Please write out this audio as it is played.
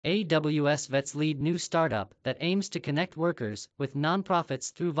AWS vets lead new startup that aims to connect workers with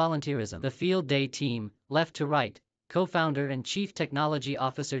nonprofits through volunteerism. The Field Day team, left to right, co-founder and chief technology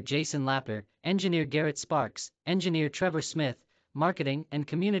officer Jason Lapper, engineer Garrett Sparks, engineer Trevor Smith, marketing and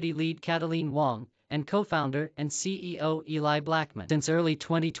community lead Cataline Wong, and co-founder and CEO Eli Blackman. Since early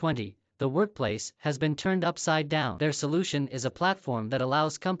 2020, the workplace has been turned upside down. Their solution is a platform that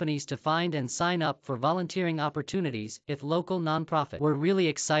allows companies to find and sign up for volunteering opportunities if local nonprofit. We're really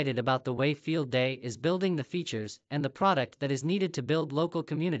excited about the way Field Day is building the features and the product that is needed to build local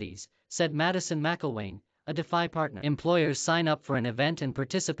communities, said Madison McElwain, a DeFi partner. Employers sign up for an event and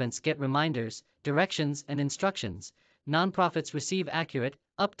participants get reminders, directions, and instructions. Nonprofits receive accurate,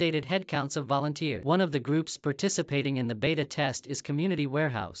 updated headcounts of volunteers. One of the groups participating in the beta test is Community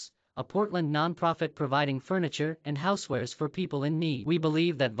Warehouse, a Portland nonprofit providing furniture and housewares for people in need. We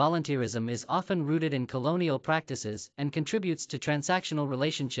believe that volunteerism is often rooted in colonial practices and contributes to transactional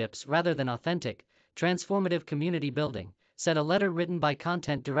relationships rather than authentic, transformative community building, said a letter written by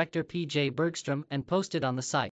content director P.J. Bergstrom and posted on the site.